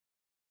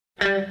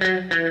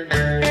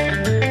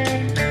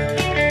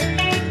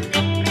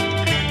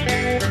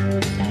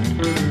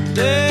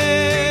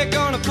They're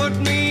gonna put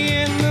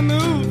me in the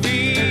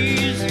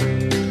movies.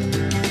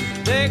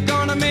 They're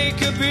gonna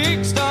make a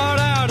big star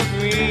out of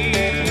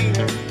me.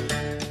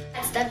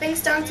 At Stepping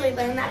Stones, we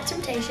learn that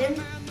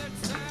temptation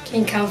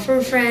can come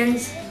from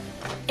friends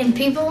and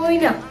people we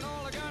know.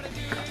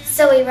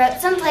 So we wrote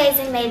some plays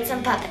and made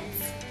some puppets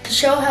To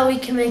show how we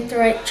can make the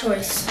right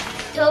choice.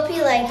 Hope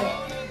you like it.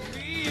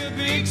 Be a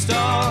big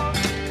star.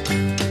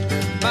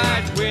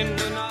 Might win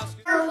an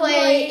Oscar. Our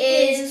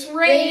play is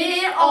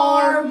Rated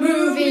R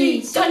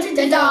Movies. Dun dun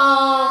dun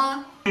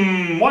dun.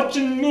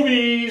 Watching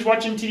movies,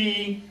 watching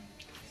TV.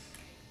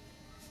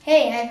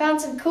 Hey, I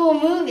found some cool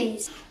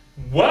movies.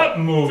 What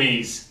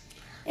movies?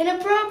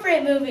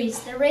 Inappropriate movies.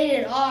 They're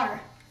rated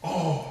R.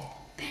 Oh.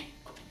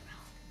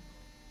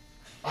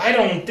 I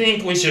don't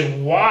think we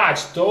should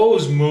watch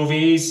those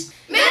movies.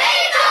 Made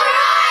the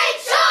right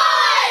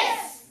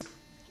choice!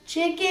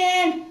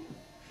 Chicken.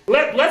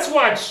 Let's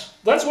watch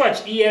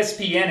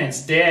ESPN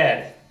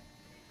instead.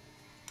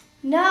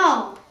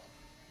 No.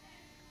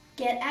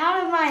 Get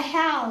out of my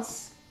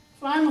house.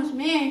 Fine with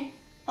me.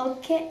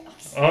 Okay.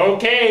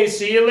 Okay,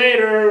 see you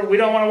later. We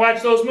don't want to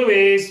watch those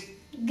movies.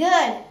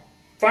 Good.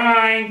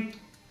 Fine.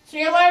 See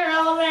you later,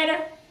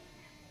 elevator.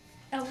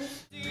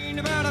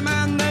 About a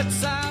man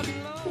that's out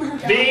in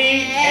love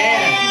The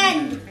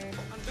end.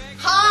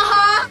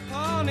 Ha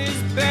on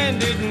his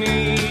bended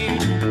knee.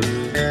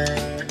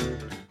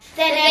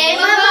 The name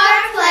of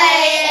our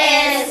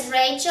play is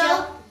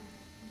Rachel,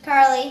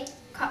 Carly,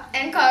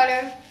 and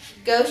Carter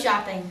Go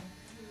Shopping.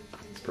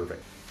 It's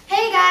perfect.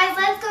 Hey guys,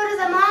 let's go to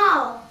the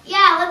mall.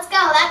 Yeah, let's go.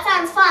 That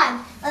sounds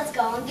fun. Let's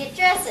go and get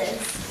dresses.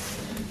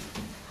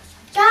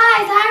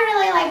 Guys, I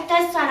really like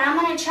this one. I'm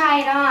going to try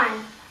it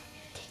on.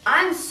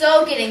 I'm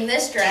so getting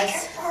this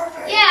dress.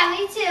 Yeah,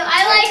 me too.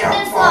 I like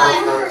this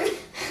one.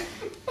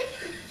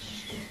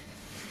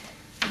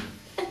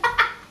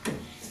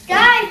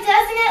 Guys,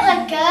 doesn't it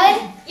look good?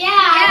 Yeah,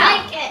 I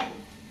like it.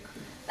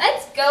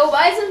 Let's go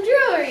buy some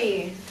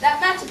jewelry that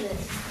matches it.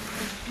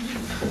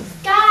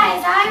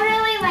 Guys, I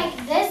really like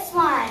this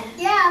one.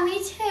 Yeah,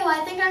 me too.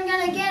 I think I'm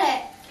going to get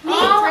it. Me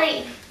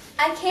too.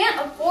 I can't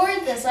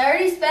afford this. I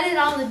already spent it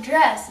on the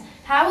dress.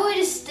 How about we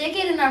just stick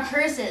it in our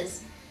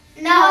purses?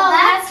 No,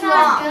 that's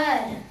not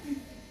good.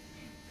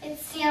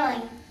 It's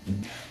stealing.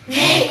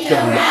 Make the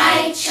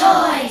right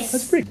choice.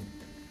 That's pretty.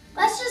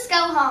 Let's just go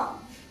home.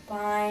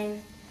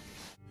 Fine.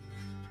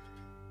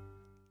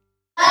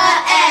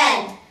 The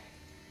end.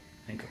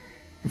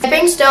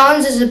 Stepping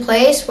Stones is a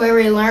place where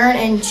we learn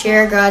and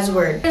share God's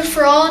Word.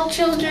 For all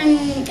children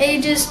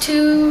ages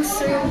 2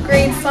 through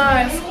grade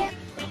 5.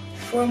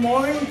 For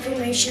more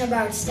information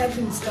about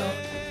Stepping Stone,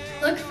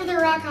 look for The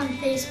Rock on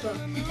Facebook.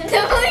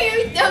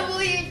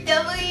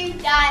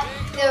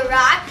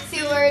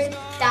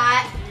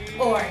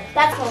 www.therockseward.org.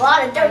 That's a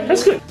lot of dirty.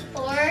 That's good.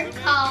 Or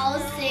call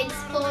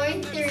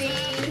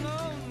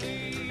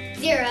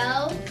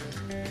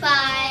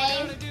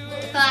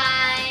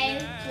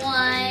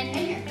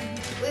 643-0551.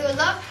 We would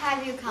love to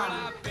have you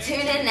come.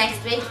 Tune in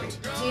next week for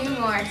 2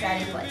 more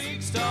exciting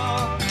plays.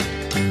 Star.